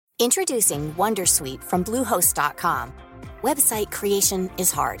Introducing Wondersuite from Bluehost.com. Website creation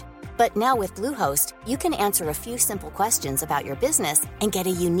is hard, but now with Bluehost, you can answer a few simple questions about your business and get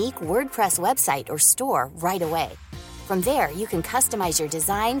a unique WordPress website or store right away. From there, you can customize your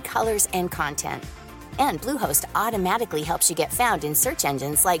design, colors, and content. And Bluehost automatically helps you get found in search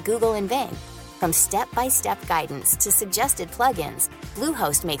engines like Google and Bing. From step-by-step guidance to suggested plugins,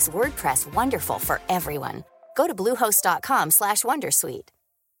 Bluehost makes WordPress wonderful for everyone. Go to bluehost.com/wondersuite.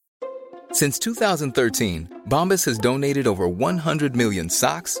 Since 2013, Bombas has donated over 100 million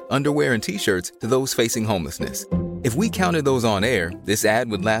socks, underwear, and T-shirts to those facing homelessness. If we counted those on air, this ad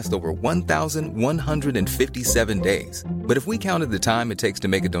would last over 1,157 days. But if we counted the time it takes to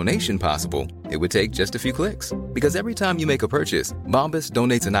make a donation possible, it would take just a few clicks. Because every time you make a purchase, Bombas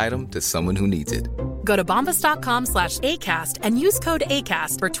donates an item to someone who needs it. Go to bombas.com/ACAST and use code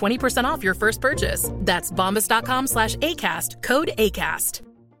ACAST for 20% off your first purchase. That's bombas.com/ACAST, code ACAST.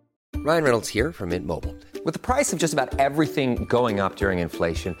 Ryan Reynolds here from Mint Mobile. With the price of just about everything going up during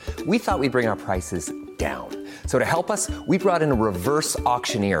inflation, we thought we'd bring our prices down. So to help us, we brought in a reverse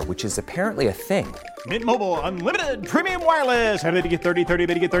auctioneer, which is apparently a thing. Mint Mobile Unlimited Premium Wireless. How to get 30, 30,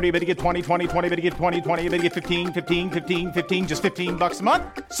 how to get 30, how to get 20, 20, 20, how to get 20, 20, how to get 15, 15, 15, 15, just $15 a month?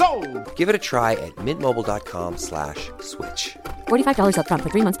 Sold! Give it a try at mintmobile.com/switch. $45 up front for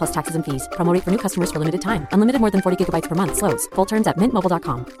 3 months plus taxes and fees. Promo rate for new customers for limited time. Unlimited more than 40 gigabytes per month. Slows full terms at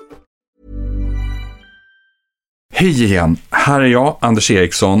mintmobile.com. Hej igen, här är jag, Anders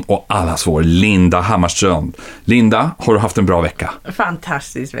Eriksson och allas vår Linda Hammarström. Linda, har du haft en bra vecka?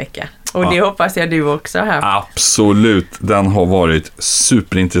 Fantastisk vecka. Och det hoppas jag du också har haft. Absolut, den har varit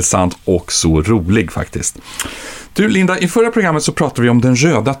superintressant och så rolig faktiskt. Du Linda, i förra programmet så pratade vi om den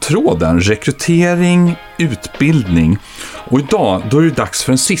röda tråden, rekrytering, utbildning. Och idag då är det dags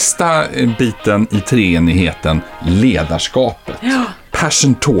för den sista biten i treenigheten, ledarskapet. Ja.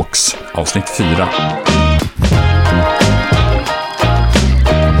 Passion Talks, avsnitt 4.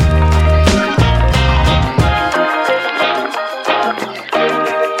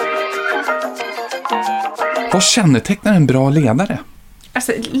 Vad kännetecknar en bra ledare?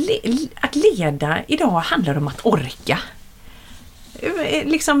 Alltså, att leda idag handlar om att orka.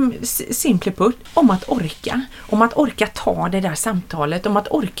 Liksom simpelt på, om att orka. Om att orka ta det där samtalet. Om att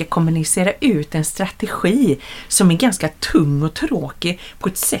orka kommunicera ut en strategi som är ganska tung och tråkig på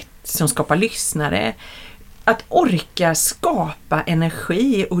ett sätt som skapar lyssnare. Att orka skapa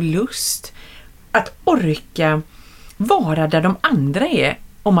energi och lust. Att orka vara där de andra är.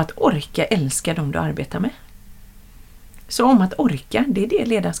 Om att orka älska dem du arbetar med. Så om att orka, det är det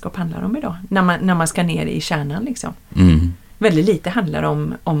ledarskap handlar om idag. När man ska ner i kärnan liksom. Mm. Väldigt lite handlar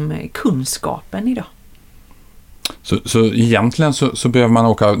om kunskapen idag. Så egentligen så behöver man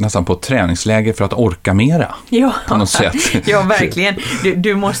åka nästan på träningsläger för att orka mera. Ja, på något sätt. Ja verkligen.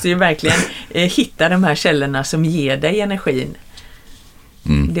 Du måste ju verkligen hitta de här källorna som ger dig energin.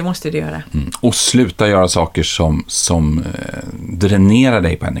 Mm. Det måste du göra. Mm. Och sluta göra saker som dränerar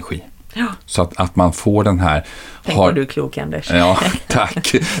dig på energi. Ja. Så att man får den här... Tänk vad du är klok, Anders. Ja,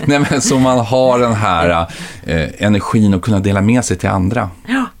 tack. Nej, men så man har den här energin att kunna dela med sig till andra.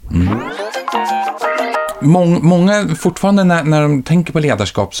 Ja. Mm. Många fortfarande när de tänker på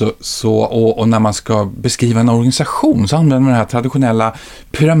ledarskap och när man ska beskriva en organisation så använder man den här traditionella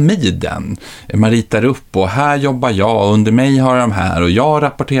pyramiden. Man ritar upp och här jobbar jag och under mig har de här och jag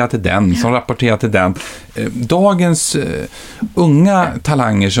rapporterar till den som rapporterar till den. Dagens unga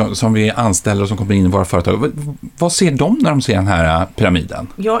talanger som vi anställer och som kommer in i våra företag, vad ser de när de ser den här pyramiden?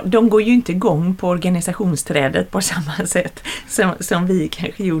 Ja, de går ju inte igång på organisationsträdet på samma sätt som vi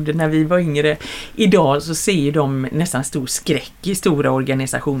kanske gjorde när vi var yngre. Idag så ser de nästan stor skräck i stora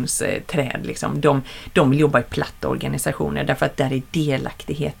organisationsträd. Liksom. De vill jobba i platta organisationer därför att där är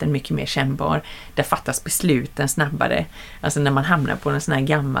delaktigheten mycket mer kännbar. Där fattas besluten snabbare. Alltså när man hamnar på en sån här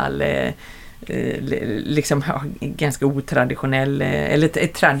gammal... liksom ganska otraditionell eller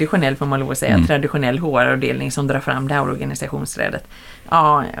traditionell får man lov att säga, traditionell HR-avdelning som drar fram det här organisationsträdet.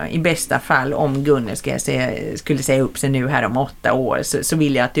 Ja, i bästa fall om Gunnar skulle säga upp sig nu här om 8 år så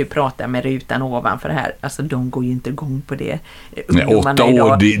vill jag att du pratar med rutan ovanför här. Alltså de går ju inte igång på det. Nej, 8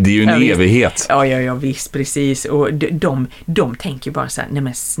 år, det är ju en evighet. Ja, visst, precis. Och de tänker bara så här, nej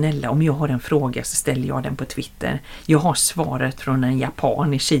men snälla, om jag har en fråga så ställer jag den på Twitter. Jag har svaret från en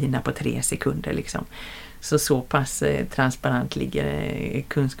japan i Kina på 3 sekunder liksom. Så pass transparent ligger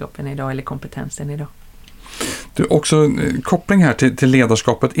kunskapen idag eller kompetensen idag. Du, också koppling här till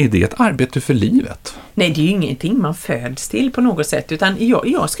ledarskapet, är det ett arbete för livet? Nej, det är ju ingenting man föds till på något sätt, utan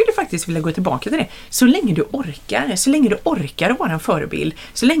jag skulle faktiskt vilja gå tillbaka till det. Så länge du orkar att vara en förebild,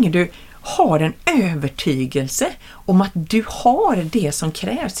 så länge du har en övertygelse om att du har det som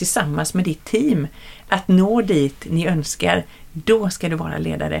krävs tillsammans med ditt team att nå dit ni önskar, då ska du vara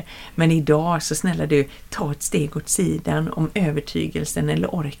ledare. Men idag så snälla du, ta ett steg åt sidan om övertygelsen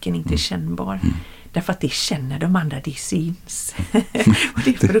eller orken inte är kännbar. Därför att det känner de andra, det syns. Och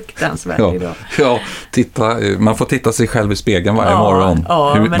det är fruktansvärt idag. Ja, man får titta sig själv i spegeln varje morgon.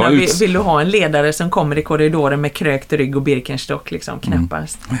 Ja, men vill du ha en ledare som kommer i korridoren med krökt rygg och Birkenstock liksom,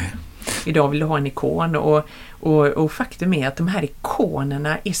 knappast. Idag vill du ha en ikon och faktum är att de här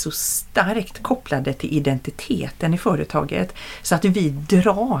ikonerna är så starkt kopplade till identiteten i företaget så att vi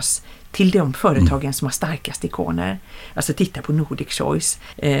dras till de företagen som har starkast ikoner. Alltså titta på Nordic Choice.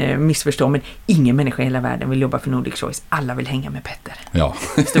 Missförstå, men ingen människa i hela världen vill jobba för Nordic Choice. Alla vill hänga med Petter. Ja.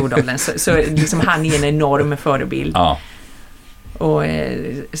 Stordalen. Så liksom han är en enorm förebild. Ja. Och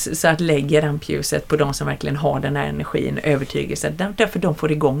så att lägga rampljuset på de som verkligen har den här energin, övertygelsen, därför de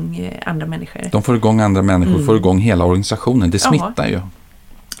får igång andra människor. De får igång andra människor, får igång hela organisationen. Det smittar ju.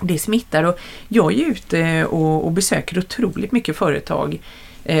 Det smittar, och jag är ute och besöker otroligt mycket företag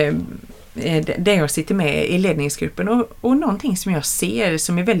där jag sitter med i ledningsgruppen, och någonting som jag ser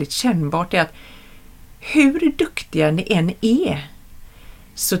som är väldigt kännbart är att hur duktiga ni än är,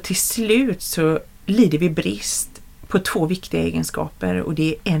 så till slut så lider vi brist på 2 viktiga egenskaper, och det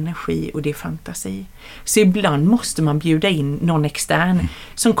är energi och det är fantasi. Så ibland måste man bjuda in någon extern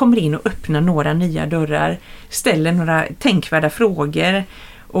som kommer in och öppnar några nya dörrar, ställer några tänkvärda frågor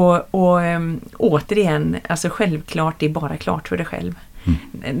och återigen, alltså självklart, det är bara klart för dig själv.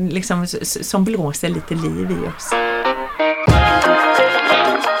 Liksom som blåser lite liv i oss.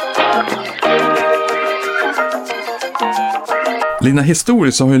 Lina,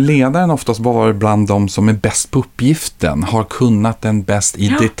 historiskt så har ju ledaren oftast varit bland de som är bäst på uppgiften, har kunnat den bäst i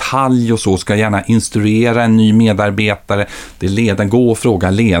detalj och så, ska gärna instruera en ny medarbetare, det är ledaren, gå och fråga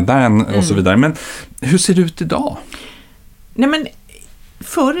ledaren och så vidare. Men hur ser det ut idag? Nej, men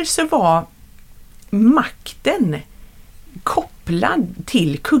förr så var makten kopplad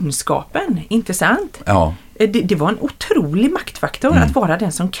till kunskapen, inte sant? Ja. Det var en otrolig maktfaktor att vara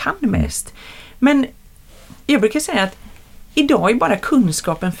den som kan mest. Men jag brukar säga att idag är bara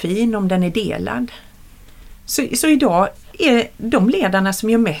kunskapen fin om den är delad. Så idag är de ledarna som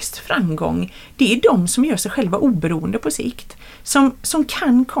gör mest framgång, det är de som gör sig själva oberoende på sikt. Som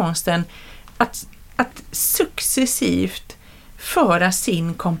kan konsten att successivt föra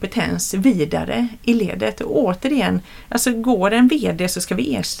sin kompetens vidare i ledet. Och återigen, alltså går en vd så ska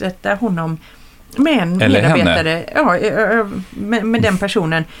vi ersätta honom med en medarbetare. Ja, med den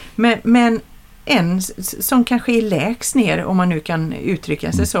personen. Men en som kanske är lägst ner, om man nu kan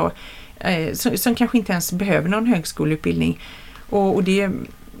uttrycka sig så, som kanske inte ens behöver någon högskoleutbildning. Och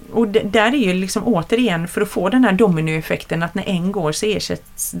där är ju liksom återigen, för att få den här dominoeffekten, att när en går så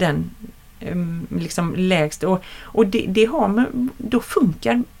ersätts den liksom lägst, och det har man, då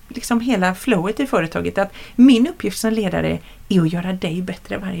funkar liksom hela flowet i företaget, att min uppgift som ledare är att göra dig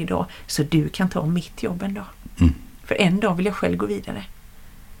bättre varje dag så du kan ta mitt jobb en dag. För en dag vill jag själv gå vidare.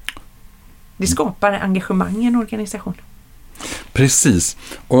 Det skapar engagemang i en organisation. Precis.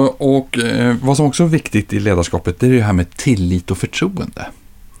 Och vad som också är viktigt i ledarskapet, det är det här med tillit och förtroende.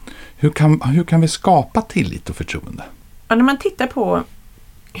 Hur kan vi skapa tillit och förtroende? Ja, när man tittar på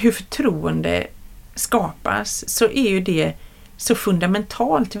hur förtroende skapas, så är ju det så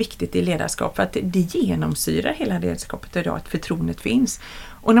fundamentalt viktigt i ledarskap, för att det genomsyrar hela ledarskapet idag, att förtroendet finns.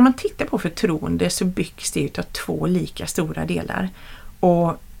 Och när man tittar på förtroende så byggs det ut av 2 lika stora delar.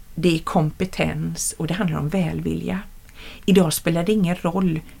 Och det är kompetens och det handlar om välvilja. Idag spelar det ingen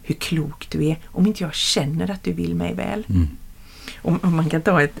roll hur klok du är om inte jag känner att du vill mig väl. Om man kan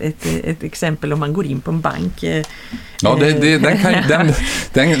ta ett exempel, om man går in på en bank. Ja,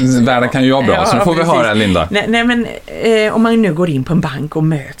 den världen kan ju jag bra, ja, så får vi höra, Linda. Nej, men om man nu går in på en bank och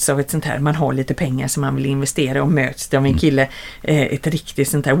möts av ett sånt här, man har lite pengar som man vill investera, och möts av en kille, ett riktigt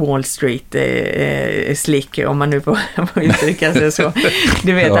sånt här Wall Street slick, om man nu får uttrycka sig så.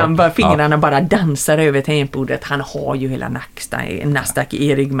 Du vet, fingrarna bara dansar över tangentbordet. Han har ju hela Nasdaq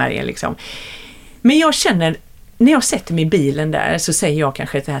i ryggmärgen liksom. Men jag känner, när jag sätter mig i bilen där, så säger jag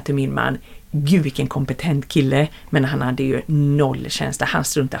kanske det här till min man: gud vilken kompetent kille, men han hade ju noll känsla. Han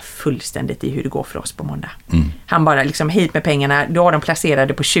struntar fullständigt i hur det går för oss på måndag. Han bara liksom, hit med pengarna, då har de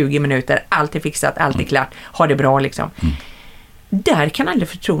placerade på 20 minuter, allt är fixat, allt är klart, ha det bra liksom. Där kan aldrig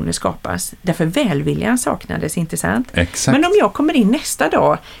förtroende skapas, därför välviljan saknades, inte sant? Exakt. Men om jag kommer in nästa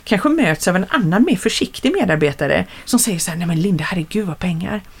dag, kanske möts av en annan mer försiktig medarbetare som säger så här: nej men Linda, herregud vad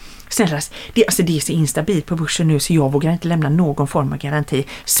pengar. Snälla, det är så instabilt på börsen nu så jag vågar inte lämna någon form av garanti.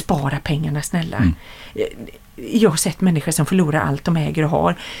 Spara pengarna, snälla. Jag har sett människor som förlorar allt de äger och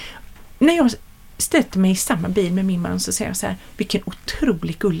har. när jag stötte mig i samma bil med min man så säger jag så här, vilken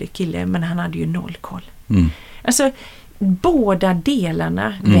otroligt gullig kille, men han hade ju noll koll. Alltså, båda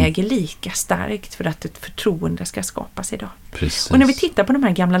delarna väger lika starkt för att ett förtroende ska skapas idag. Precis. Och när vi tittar på de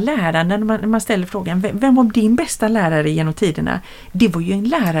här gamla lärarna, när man ställer frågan, vem var din bästa lärare genom tiderna? Det var ju en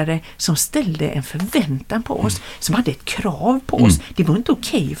lärare som ställde en förväntan på oss, som hade ett krav på oss. Det var inte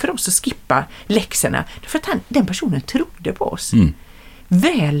okej för oss att skippa läxorna, för att den personen trodde på oss.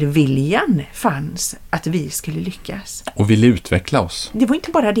 Välviljan fanns att vi skulle lyckas. Och ville utveckla oss. Det var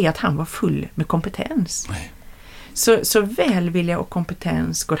inte bara det att han var full med kompetens. Nej. Så välvilja och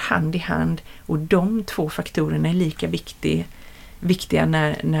kompetens går hand i hand, och de två faktorerna är lika viktiga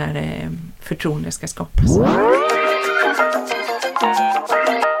när förtroende ska skapas.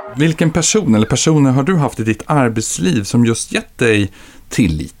 Vilken person eller personer har du haft i ditt arbetsliv som just gett dig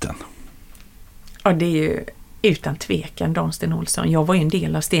tilliten? Ja, det är ju utan tvekan Dan Sten Olsson. Jag var ju en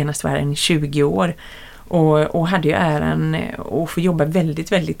del av Stenasfären i 20 år och hade ju äran att få jobba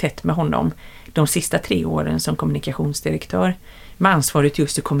väldigt, väldigt tätt med honom de sista 3 åren som kommunikationsdirektör, med ansvaret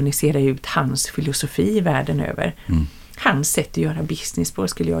just att kommunicera ut hans filosofi världen över. Hans sätt att göra business på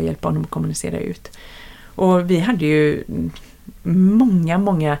skulle jag hjälpa honom att kommunicera ut. Och vi hade ju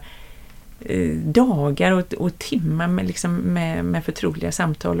många dagar och timmar med förtroliga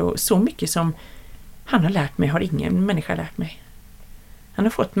samtal, och så mycket som han har lärt mig har ingen människa lärt mig. Han har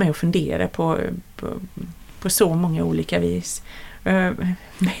fått mig att fundera på så många olika vis.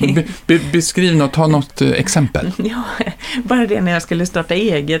 Beskriv något, ta något exempel. Ja, bara det när jag skulle starta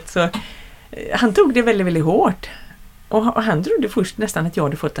eget, så han tog det väldigt, väldigt hårt. Och han trodde först nästan att jag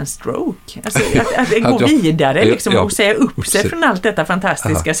hade fått en stroke. Alltså att gå vidare liksom, och säga upp sig från allt detta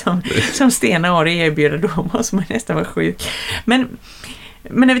fantastiska som Sten och Ari erbjuder. Då måste man nästan vara sjuk. Men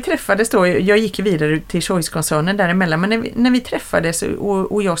när vi träffades då, jag gick vidare till Choice-koncernen däremellan, men när vi träffades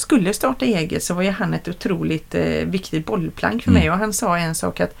och jag skulle starta eget, så var ju han ett otroligt viktigt bollplank för mig. Och han sa en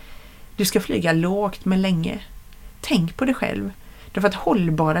sak, att du ska flyga lågt men länge. Tänk på dig själv. Därför att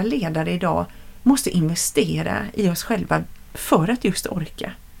hållbara ledare idag måste investera i oss själva för att just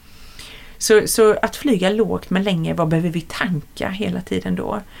orka. Så att flyga lågt men länge, vad behöver vi tanka hela tiden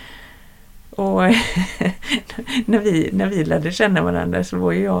då? Och när vi lärde känna varandra så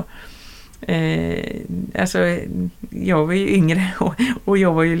var ju jag jag var ju yngre och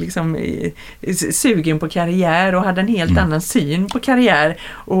jag var ju liksom sugen på karriär och hade en helt annan syn på karriär,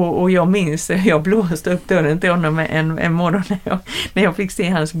 och jag minns, jag blåste upp dörren till honom en morgon när jag fick se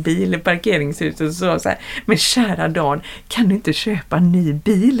hans bil i parkeringshuset och sa så här: men kära Dan, kan du inte köpa en ny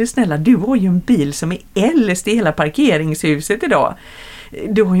bil snälla? Du har ju en bil som är äldst i hela parkeringshuset idag.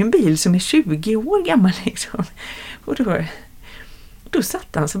 Du har ju en bil som är 20 år gammal liksom. Och då satt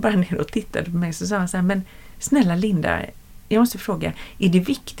han så bara ner och tittade på mig, så sa han så här: men snälla Linda, jag måste fråga, är det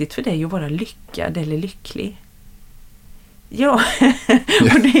viktigt för dig att vara lyckad eller lycklig? Ja,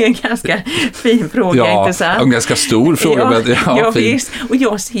 och det är en ganska fin fråga, inte sant? Ja, en ganska stor fråga. Ja, visst. Och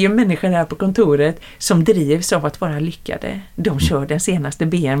jag ser ju människor här på kontoret som drivs av att vara lyckade. De kör den senaste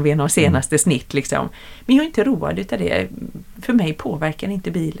BMW:n och senaste snitt liksom. Men jag är inte road utav det. För mig påverkar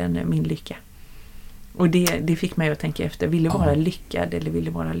inte bilen min lycka. Och det fick mig att tänka efter, vill du vara lyckad eller vill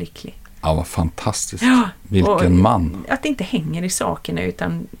du vara lycklig? Ja, vad fantastiskt. Ja, vilken man. Att det inte hänger i sakerna,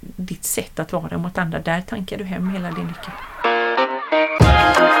 utan ditt sätt att vara mot andra, där tankar du hem hela din lycka.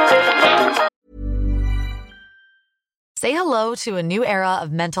 Say hello to a new era of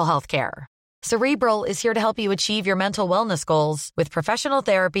mental health care. Cerebral is here to help you achieve your mental wellness goals with professional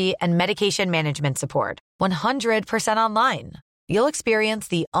therapy and medication management support. 100% online. You'll experience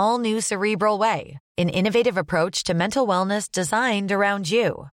the all-new Cerebral Way, an innovative approach to mental wellness designed around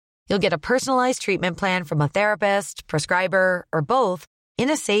you. You'll get a personalized treatment plan from a therapist, prescriber, or both in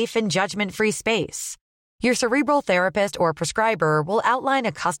a safe and judgment-free space. Your Cerebral therapist or prescriber will outline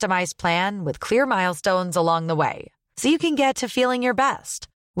a customized plan with clear milestones along the way, so you can get to feeling your best.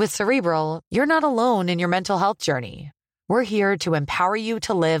 With Cerebral, you're not alone in your mental health journey. We're here to empower you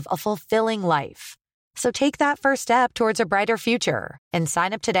to live a fulfilling life. So take that first step towards a brighter future and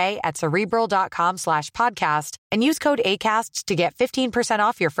sign up today at Cerebral.com/podcast and use code ACAST to get 15%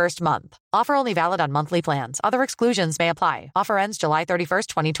 off your first month. Offer only valid on monthly plans. Other exclusions may apply. Offer ends July 31st,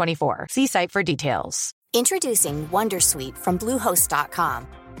 2024. See site for details. Introducing Wondersuite from Bluehost.com.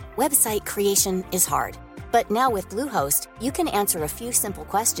 Website creation is hard, but now with Bluehost, you can answer a few simple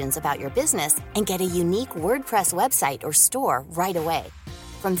questions about your business and get a unique WordPress website or store right away.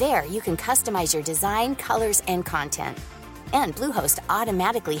 From there, you can customize your design, colors, and content. And Bluehost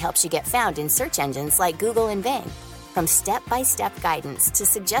automatically helps you get found in search engines like Google and Bing. From step-by-step guidance to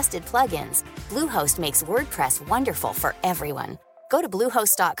suggested plugins, Bluehost makes WordPress wonderful for everyone. Go to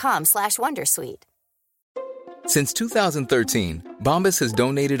bluehost.com/wondersuite. Since 2013, Bombas has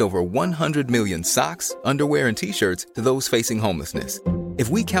donated over 100 million socks, underwear, and T-shirts to those facing homelessness. If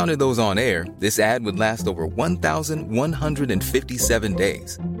we counted those on air, this ad would last over 1,157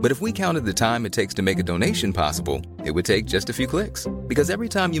 days. But if we counted the time it takes to make a donation possible, it would take just a few clicks. Because every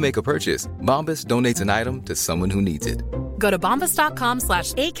time you make a purchase, Bombas donates an item to someone who needs it. Go to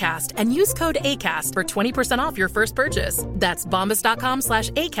bombas.com/ACAST and use code ACAST for 20% off your first purchase. That's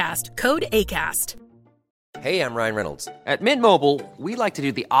bombas.com/ACAST, code ACAST. Hey, I'm Ryan Reynolds. At Mint Mobile, we like to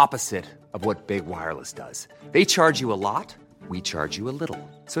do the opposite of what Big Wireless does. They charge you a lot, we charge you a little.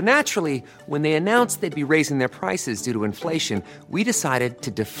 So naturally, when they announced they'd be raising their prices due to inflation, we decided to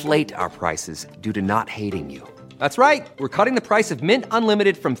deflate our prices due to not hating you. That's right. We're cutting the price of Mint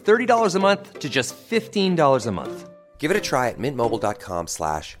Unlimited from $30 a month to just $15 a month. Give it a try at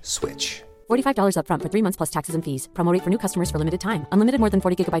mintmobile.com/switch. $45 up front for 3 months plus taxes and fees. Promo rate for new customers for limited time. Unlimited more than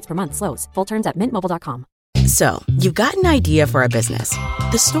 40 gigabytes per month. Slows full terms at mintmobile.com. So, you've got an idea for a business.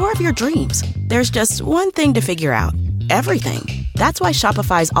 The store of your dreams. There's just one thing to figure out. Everything. That's why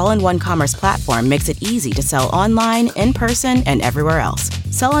Shopify's all-in-one commerce platform makes it easy to sell online, in person, and everywhere else.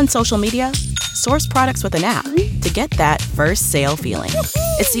 Sell on social media, source products with an app to get that first sale feeling.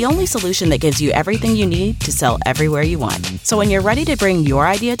 It's the only solution that gives you everything you need to sell everywhere you want. So when you're ready to bring your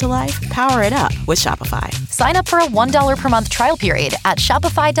idea to life, power it up with Shopify. Sign up for a $1 per month trial period at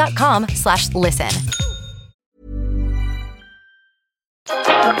shopify.com/listen.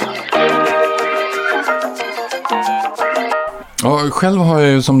 Ja, själv har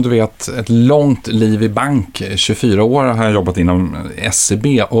jag ju som du vet ett långt liv i bank. 24 år har jag jobbat inom SEB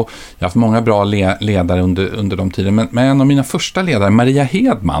och jag har haft många bra ledare under de tiden. Men en av mina första ledare, Maria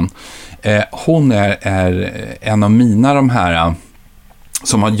Hedman, hon är en av mina de här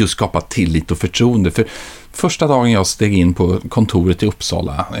som har just skapat tillit och förtroende. För första dagen jag steg in på kontoret i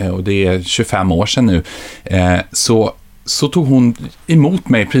Uppsala, och det är 25 år sedan nu, så tog hon emot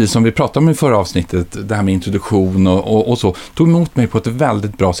mig, precis som vi pratade om i förra avsnittet, det här med introduktion och så, tog emot mig på ett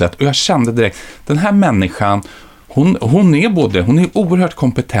väldigt bra sätt. Och jag kände direkt, den här människan, hon är oerhört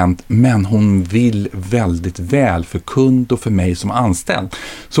kompetent, men hon vill väldigt väl för kund och för mig som anställd.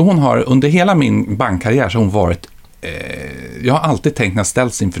 Så hon har under hela min bankkarriär så har hon varit, jag har alltid tänkt när jag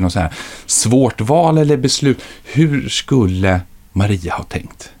ställs inför något så här svårt val eller beslut, hur skulle Maria ha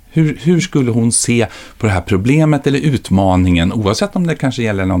tänkt? Hur skulle hon se på det här problemet eller utmaningen, oavsett om det kanske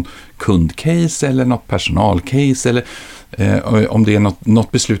gäller någon kundcase eller något personalcase eller om det är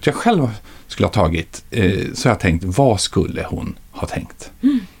något beslut jag själv skulle ha tagit, så har jag tänkt, vad skulle hon ha tänkt?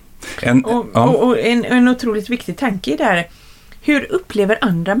 En otroligt viktig tanke där, hur upplever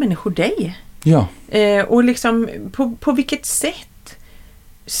andra människor dig? Ja. Och liksom på vilket sätt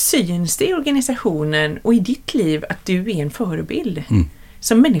syns det i organisationen och i ditt liv att du är en förebild?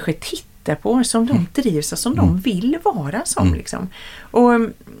 Som människor tittar på, som de drivs och som de vill vara som. Liksom. Och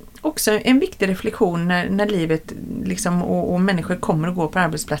också en viktig reflektion när livet liksom, och människor kommer och går på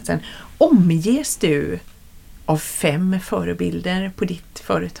arbetsplatsen. Omges du av 5 förebilder på ditt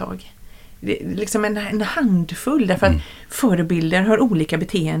företag? Det är liksom en handfull, därför att förebilder har olika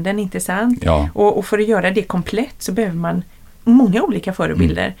beteenden, inte sant? Ja. Och för att göra det komplett så behöver man många olika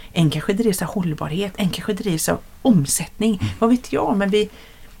förebilder. En kanske drivs av hållbarhet, en kanske drivs av omsättning. Vad vet jag, men vi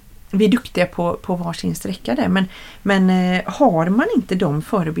är duktiga på varsin sträcka där. Men har man inte de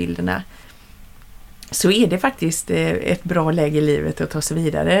förebilderna så är det faktiskt ett bra läge i livet att ta sig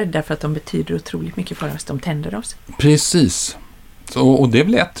vidare, därför att de betyder otroligt mycket för oss, de tänder oss. Precis. Och det är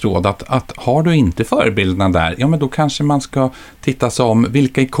väl ett råd att har du inte förebilderna där, ja men då kanske man ska titta sig om,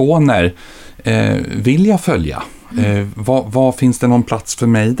 vilka ikoner vill jag följa? Vad finns det någon plats för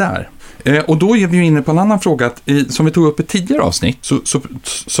mig där? Och då är vi ju inne på en annan fråga, att som vi tog upp i tidigare avsnitt så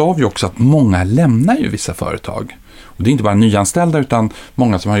sa vi också att många lämnar ju vissa företag. Och det är inte bara nyanställda utan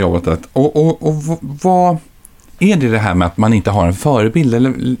många som har jobbat där. Och vad är det här med att man inte har en förebild?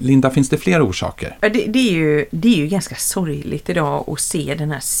 Eller Linda, finns det fler orsaker? Det är ju ganska sorgligt idag att se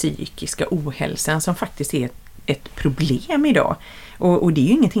den här psykiska ohälsan som faktiskt är ett problem idag. Och det är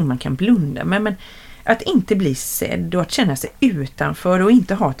ju ingenting man kan blunda med, men att inte bli sedd och att känna sig utanför och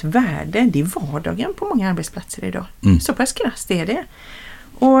inte ha ett värde, det är vardagen på många arbetsplatser idag. Så pass krasst är det.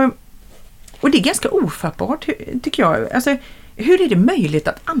 Och det är ganska ofattbart, tycker jag. Alltså, hur är det möjligt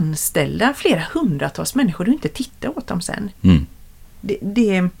att anställa flera hundratals människor och inte titta åt dem sen?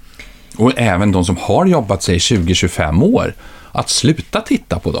 Och även de som har jobbat sig 20-25 år, att sluta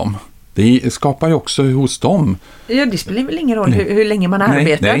titta på dem. Det skapar ju också hos dem. Ja, det spelar väl ingen roll hur länge man har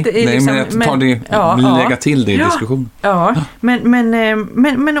arbetat. Nej, men jag tar det, lägga till det i diskussionen. Ja.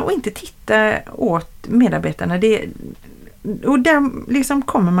 Men att inte titta åt medarbetarna, och där liksom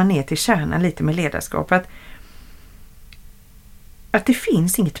kommer man ner till kärnan lite med ledarskap. Att det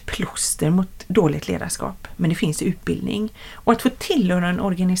finns inget plåster mot dåligt ledarskap, men det finns utbildning. Och att få tillhöra en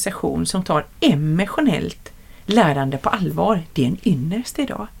organisation som tar emotionellt lärande på allvar, det är en ynnest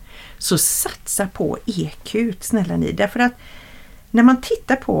idag. Så satsa på EQ, snälla ni. Därför att när man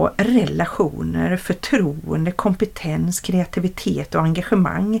tittar på relationer, förtroende, kompetens, kreativitet och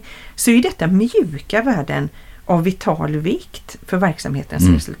engagemang, så är detta mjuka värden av vital vikt för verksamhetens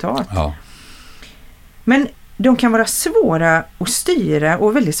resultat. Ja. Men de kan vara svåra att styra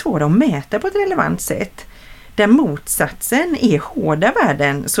och väldigt svåra att mäta på ett relevant sätt. Där motsatsen är hårda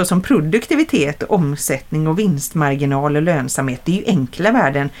värden såsom produktivitet, omsättning och vinstmarginal och lönsamhet. Det är ju enkla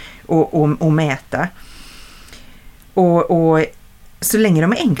värden att mäta. Och så länge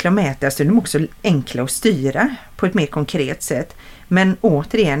de är enkla att mäta så är de också enkla att styra på ett mer konkret sätt. Men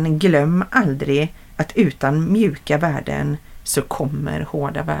återigen, glöm aldrig att utan mjuka värden så kommer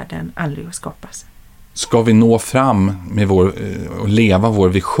hårda värden aldrig att skapas. Ska vi nå fram med och leva vår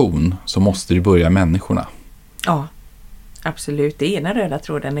vision så måste det börja människorna. Ja, absolut. Det är den röda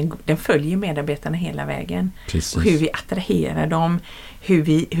tråden. Den följer medarbetarna hela vägen. Precis. Och hur vi attraherar dem, hur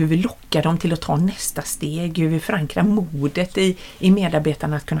vi lockar dem till att ta nästa steg, hur vi förankrar modet i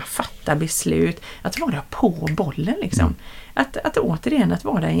medarbetarna att kunna fatta beslut, att vara på bollen liksom. Att återigen att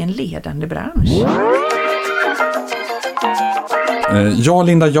vara i en ledande bransch. Ja,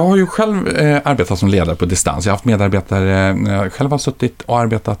 Linda, jag har ju själv arbetat som ledare på distans. Jag har haft medarbetare, jag själv har suttit och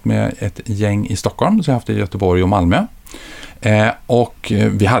arbetat med ett gäng i Stockholm, så jag har haft det i Göteborg och Malmö. Och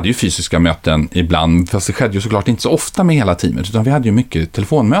vi hade ju fysiska möten ibland, fast det skedde ju såklart inte så ofta med hela teamet, utan vi hade ju mycket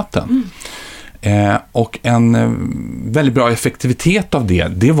telefonmöten. Och en väldigt bra effektivitet av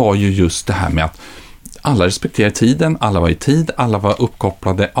det var ju just det här med att alla respekterade tiden, alla var i tid, alla var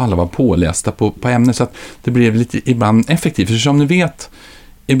uppkopplade, alla var pålästa på ämnet, så att det blev lite ibland effektivt. För som ni vet,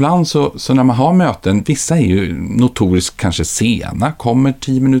 ibland så när man har möten, vissa är ju notoriskt kanske sena, kommer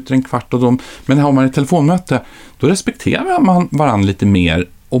 10 minuter, en kvart, men har man ett telefonmöte, då respekterar man varandra lite mer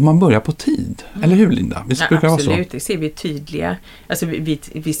och man börjar på tid. Eller hur, Linda? Ja, absolut, det ser vi tydliga. Alltså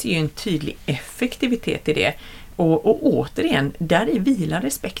vi ser ju en tydlig effektivitet i det. Och återigen, där är vilar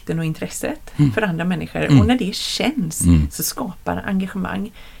respekten och intresset för andra människor. Och när det känns så skapar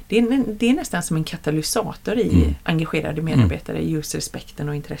engagemang. Det är nästan som en katalysator i engagerade medarbetare, just respekten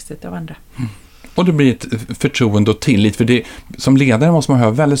och intresset av andra. Och det blir ett förtroende och tillit. För det, som ledare måste man ha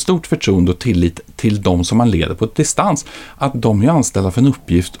väldigt stort förtroende och tillit till de som man leder på ett distans. Att de är anställda för en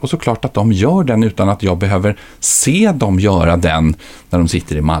uppgift och såklart att de gör den utan att jag behöver se dem göra den när de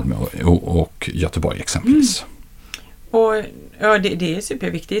sitter i Malmö och Göteborg exempelvis. Och ja, det är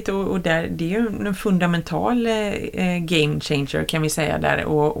superviktigt och där, det är ju en fundamental game changer kan vi säga där.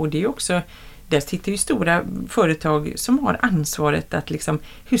 Och det är också, där sitter ju stora företag som har ansvaret att liksom,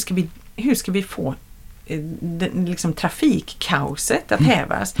 hur ska vi få liksom trafikkaoset att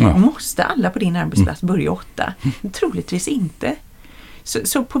hävas? Ja. Måste alla på din arbetsplats börja 8? Troligtvis inte.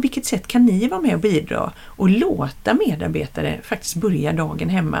 Så på vilket sätt kan ni vara med och bidra och låta medarbetare faktiskt börja dagen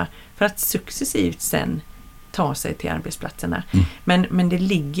hemma för att successivt sen ta sig till arbetsplatserna. Men det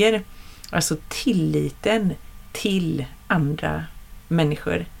ligger alltså tilliten till andra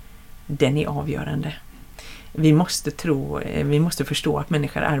människor, den är avgörande. Vi måste förstå att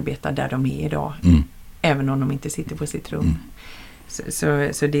människor arbetar där de är idag, även om de inte sitter på sitt rum.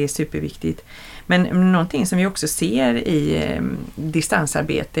 Så det är superviktigt. Men någonting som vi också ser i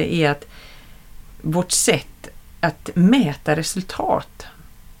distansarbete är att vårt sätt att mäta resultat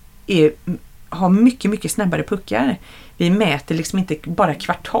har mycket, mycket snabbare puckar. Vi mäter liksom inte bara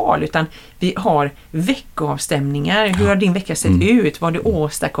kvartal utan vi har veckoavstämningar. Hur har din vecka sett ut? Vad har du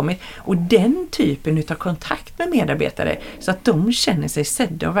åstadkommit? Och den typen av kontakt med medarbetare så att de känner sig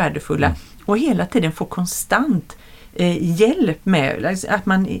sedda och värdefulla och hela tiden får konstant hjälp med att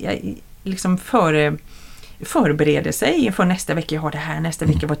man liksom förbereder sig inför nästa vecka. Jag har det här nästa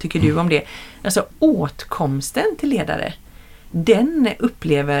vecka. Vad tycker du om det? Alltså åtkomsten till ledare, den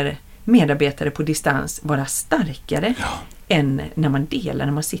upplever medarbetare på distans vara starkare än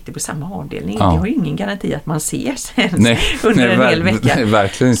när man sitter på samma avdelning. Det har ju ingen garanti att man ses under en hel vecka. Nej,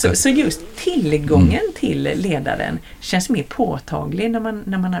 verkligen inte. Så just tillgången till ledaren känns mer påtaglig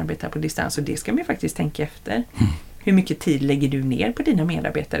när man arbetar på distans, och det ska man faktiskt tänka efter. Hur mycket tid lägger du ner på dina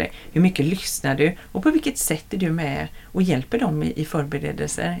medarbetare? Hur mycket lyssnar du? Och på vilket sätt är du med och hjälper dem i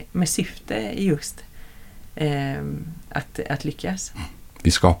förberedelser med syfte just att lyckas?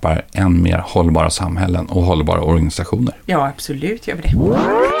 Vi skapar än mer hållbara samhällen och hållbara organisationer. Ja, absolut gör vi det.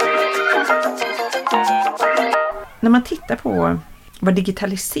 När man tittar på vad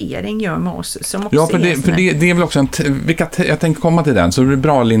digitalisering gör med oss som också för det är väl också jag tänker komma till den, så det är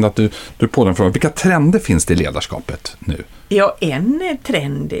bra, Linda, att du är på den frågan. Vilka trender finns det i ledarskapet nu? Ja, en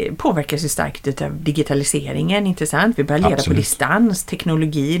trend påverkas ju starkt av digitaliseringen, intressant. Vi börjar leda på distans,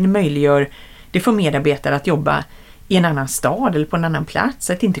 teknologin möjliggör, det får medarbetare att jobba i en annan stad eller på en annan plats,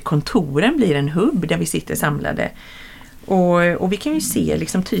 så att inte kontoren blir en hubb där vi sitter samlade. Och vi kan ju se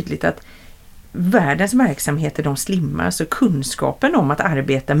liksom tydligt att världens verksamheter, de slimmas, och kunskapen om att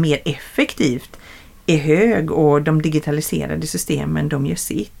arbeta mer effektivt är hög, och de digitaliserade systemen, de gör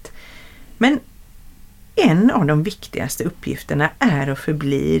sitt. Men en av de viktigaste uppgifterna är och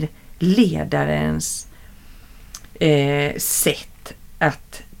förblir ledarens sätt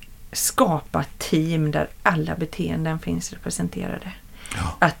att skapa team där alla beteenden finns representerade.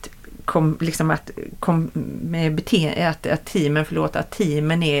 Ja. Att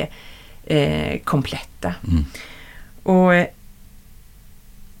teamen är kompletta.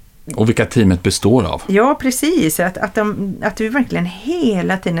 Och vilka teamet består av. Ja, precis. Att vi verkligen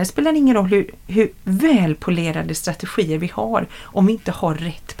hela tiden, det spelar ingen roll hur välpolerade strategier vi har om vi inte har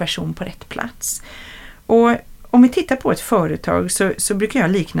rätt person på rätt plats. Och om vi tittar på ett företag så brukar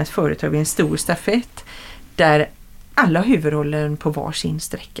jag likna ett företag vid en stor stafett där alla har huvudrollen på varsin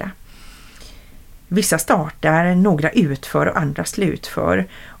sträcka. Vissa startar, några utför och andra slutför.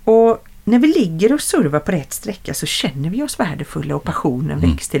 Och när vi ligger och servar på rätt sträcka så känner vi oss värdefulla och passionen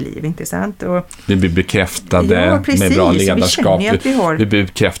väcks till liv, inte sant? Och vi blir bekräftade med bra ledarskap. Vi blir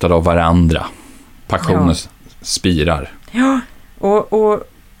bekräftade av varandra. Passionen spirar. Ja, och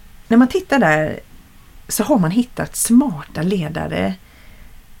när man tittar där så har man hittat smarta ledare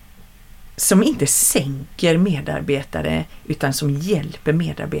som inte sänker medarbetare utan som hjälper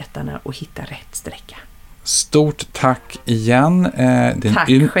medarbetarna att hitta rätt sträcka. Stort tack igen.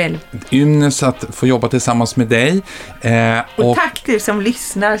 Tack själv. Ynnest att få jobba tillsammans med dig. Och tack till som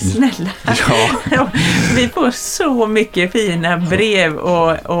lyssnar, snälla. Ja. Vi får så mycket fina brev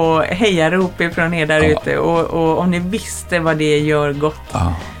och hejarop ifrån er där ute. Och om ni visste vad det gör gott.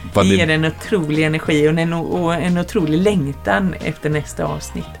 Det ger en otrolig energi och en otrolig längtan efter nästa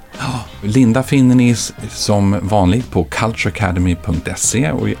avsnitt. Linda finner ni som vanligt på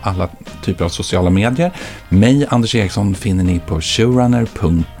cultureacademy.se och i alla typer av sociala medier. Mig, Anders Eriksson, finner ni på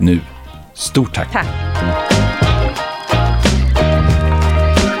showrunner.nu. Stort tack! Tack!